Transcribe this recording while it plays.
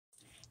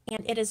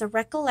and it is a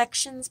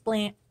Recollections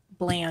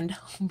brand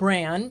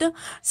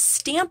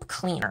stamp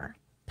cleaner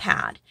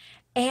pad.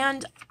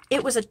 And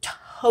it was a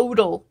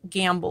total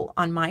gamble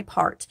on my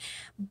part,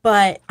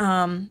 but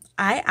I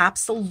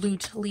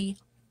absolutely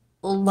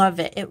love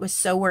it. It was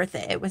so worth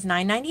it. It was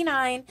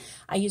 $9.99.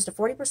 I used a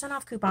 40%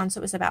 off coupon, so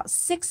it was about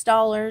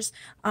 $6.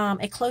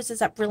 It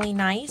closes up really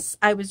nice.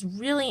 I was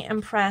really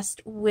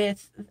impressed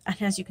with,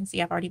 and as you can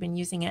see, I've already been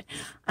using it,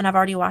 and I've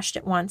already washed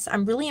it once.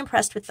 I'm really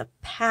impressed with the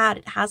pad.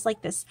 It has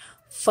like this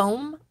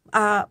foam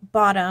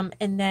bottom,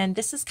 and then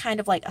this is kind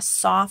of like a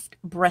soft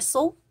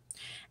bristle.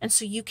 And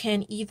so you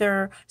can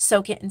either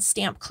soak it in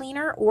stamp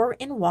cleaner or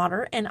in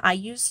water, and I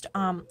used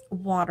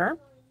water.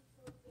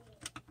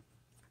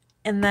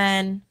 And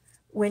then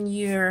when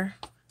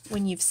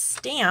you've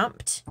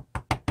stamped,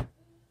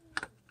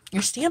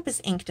 your stamp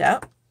is inked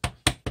up.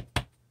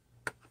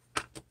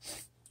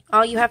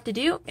 All you have to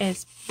do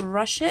is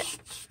brush it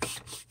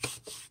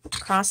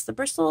across the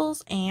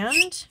bristles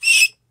and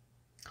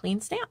clean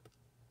stamp.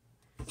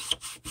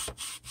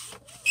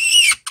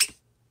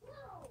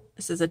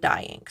 This is a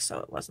dye ink, so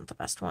it wasn't the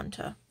best one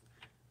to.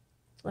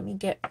 Let me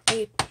get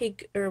a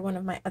pig or one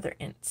of my other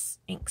inks.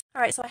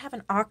 All right, so I have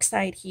an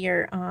oxide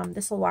here.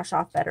 This will wash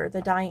off better.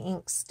 The dye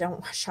inks don't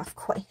wash off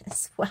quite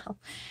as well.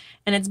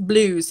 And it's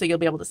blue, so you'll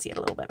be able to see it a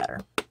little bit better.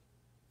 All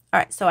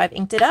right, so I've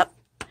inked it up.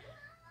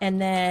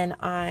 And then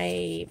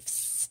I've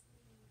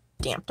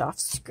stamped off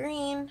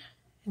screen.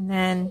 And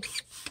then,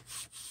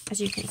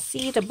 as you can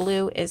see, the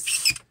blue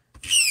is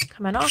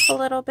coming off a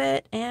little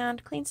bit,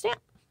 and clean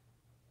stamp.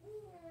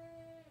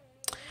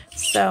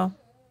 So,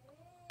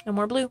 no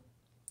more blue.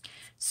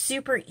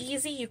 Super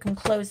easy. You can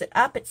close it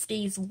up. It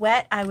stays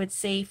wet, I would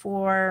say,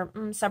 for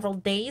several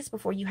days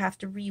before you have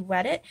to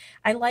re-wet it.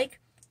 I like,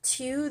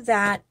 too,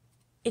 that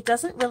it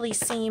doesn't really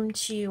seem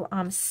to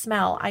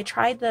smell. I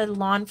tried the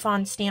Lawn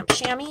Fawn Stamp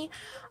Chamois.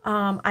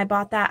 I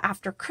bought that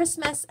after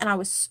Christmas, and I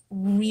was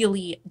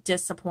really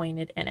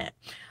disappointed in it.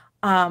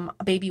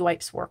 Baby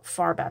wipes work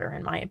far better,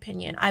 in my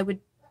opinion. I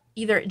would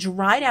either it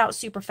dried out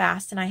super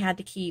fast, and I had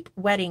to keep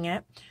wetting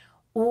it,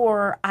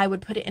 or I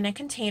would put it in a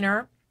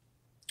container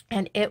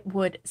and it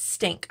would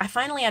stink. I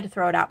finally had to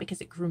throw it out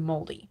because it grew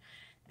moldy.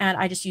 And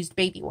I just used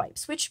baby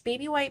wipes, which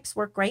baby wipes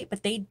work great,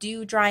 but they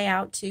do dry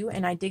out too,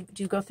 and I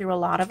do go through a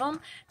lot of them.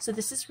 So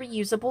this is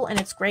reusable,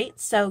 and it's great.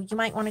 So you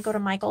might want to go to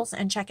Michael's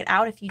and check it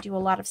out if you do a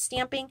lot of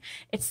stamping.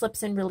 It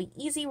slips in really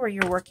easy where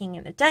you're working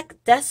in a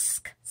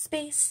desk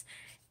space.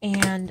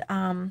 And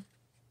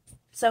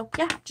so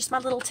yeah, just my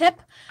little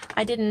tip.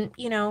 I didn't,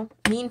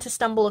 mean to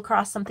stumble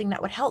across something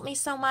that would help me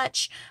so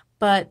much,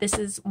 but this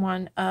is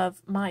one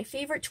of my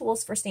favorite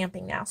tools for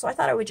stamping now. So I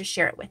thought I would just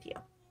share it with you.